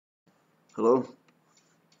Hello,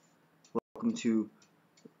 welcome to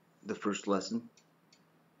the first lesson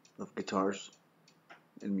of guitars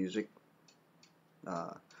and music.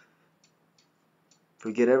 Uh,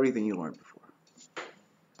 Forget everything you learned before.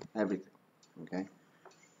 Everything, okay?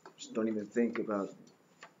 Just don't even think about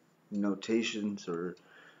notations or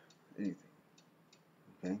anything,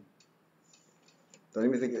 okay? Don't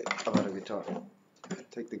even think about a guitar.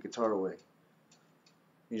 Take the guitar away.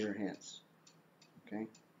 Use your hands, okay?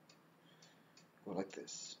 Go like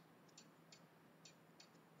this.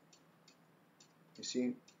 You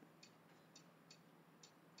see?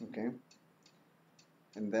 Okay?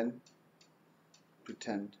 And then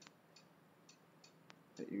pretend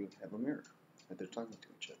that you have a mirror, that they're talking to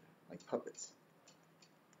each other, like puppets.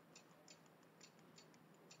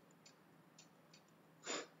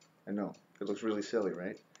 I know, it looks really silly,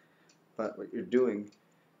 right? But what you're doing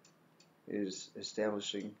is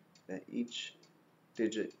establishing that each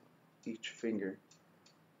digit, each finger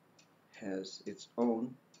has its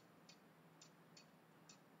own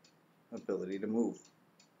ability to move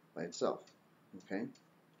by itself, okay?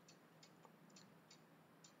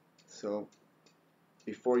 So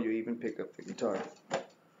before you even pick up the guitar,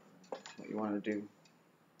 what you want to do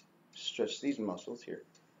is stretch these muscles here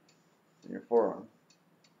in your forearm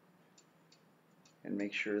and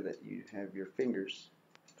make sure that you have your fingers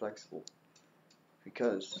flexible,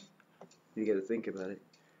 because you got to think about it,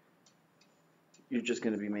 you're just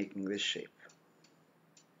going to be making this shape,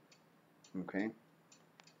 okay?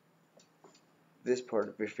 This part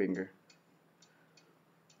of your finger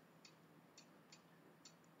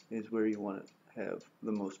is where you want to have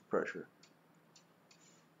the most pressure,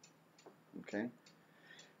 okay?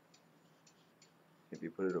 If you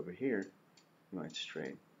put it over here, you might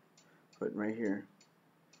strain. Put it right here.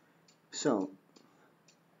 So,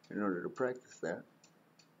 in order to practice that,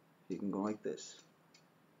 you can go like this.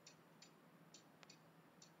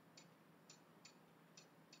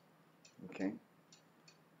 Okay?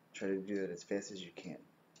 Try to do that as fast as you can.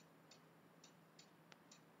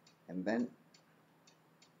 And then,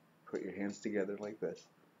 put your hands together like this.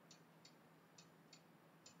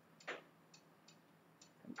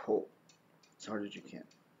 And pull as hard as you can.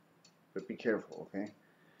 But be careful, okay?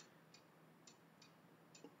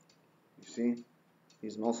 You see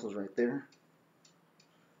these muscles right there?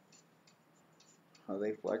 How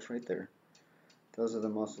they flex right there? Those are the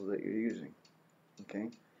muscles that you're using, okay?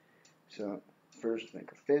 So first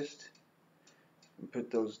make a fist and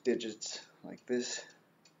put those digits like this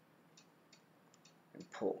and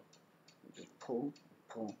pull. Just pull,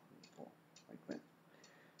 pull, pull like that.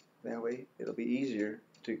 That way it'll be easier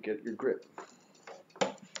to get your grip.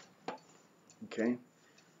 Okay?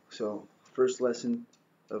 So first lesson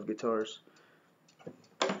of guitars.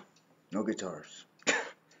 No guitars.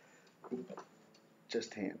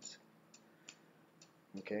 Just hands.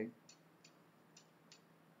 Okay?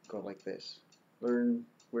 Go like this. Learn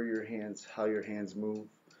where your hands, how your hands move.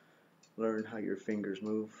 Learn how your fingers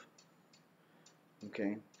move.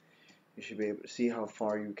 Okay? You should be able to see how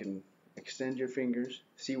far you can extend your fingers.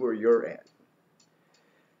 See where you're at.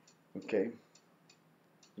 Okay?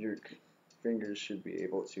 Your fingers should be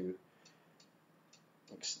able to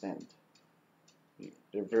extend.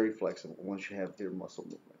 They're very flexible once you have their muscle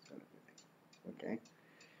movements and everything. Okay?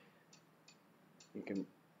 You can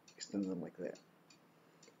extend them like that.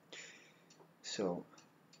 So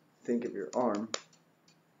think of your arm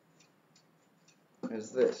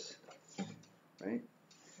as this, right?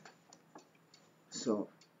 So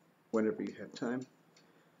whenever you have time,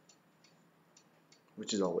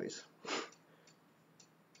 which is always,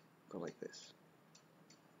 go like this.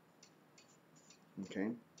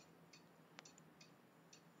 Okay?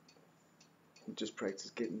 Just practice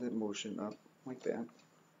getting that motion up like that.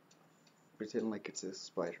 Pretend like it's a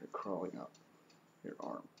spider crawling up your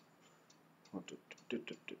arm.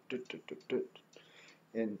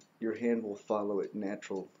 And your hand will follow its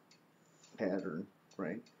natural pattern,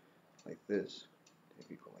 right? Like this.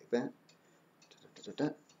 If you go like that.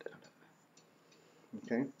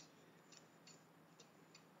 Okay?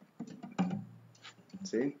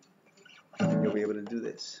 See? And you'll be able to do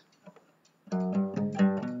this.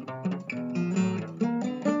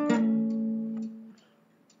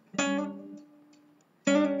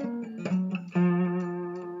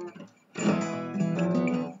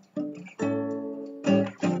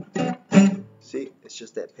 See? It's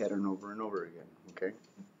just that pattern over and over again, okay?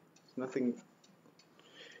 There's nothing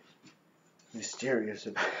mysterious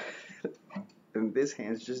about it. And this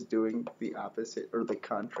hand's just doing the opposite, or the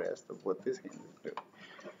contrast of what this hand is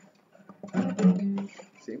doing.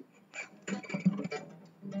 See?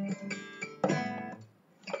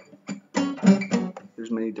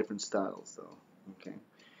 There's many different different styles though. Okay,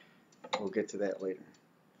 we'll get to that later.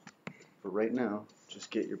 But right now, just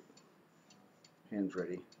get your hands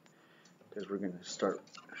ready because we're going to start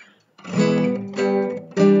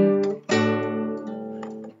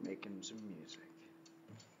making some music.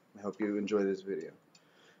 I hope you enjoy this video.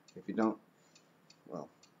 If you don't, well,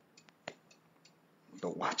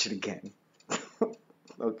 don't watch it again.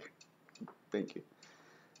 Okay, thank you.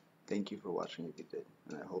 Thank you for watching if you did,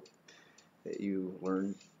 and I hope that you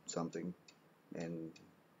learned something and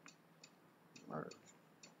are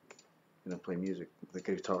going to play music with a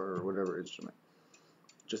guitar or whatever instrument.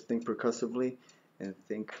 Just think percussively and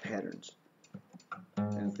think patterns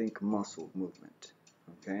and think muscle movement.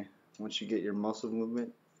 Okay? Once you get your muscle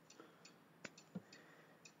movement,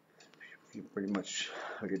 you're pretty much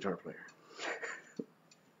a guitar player.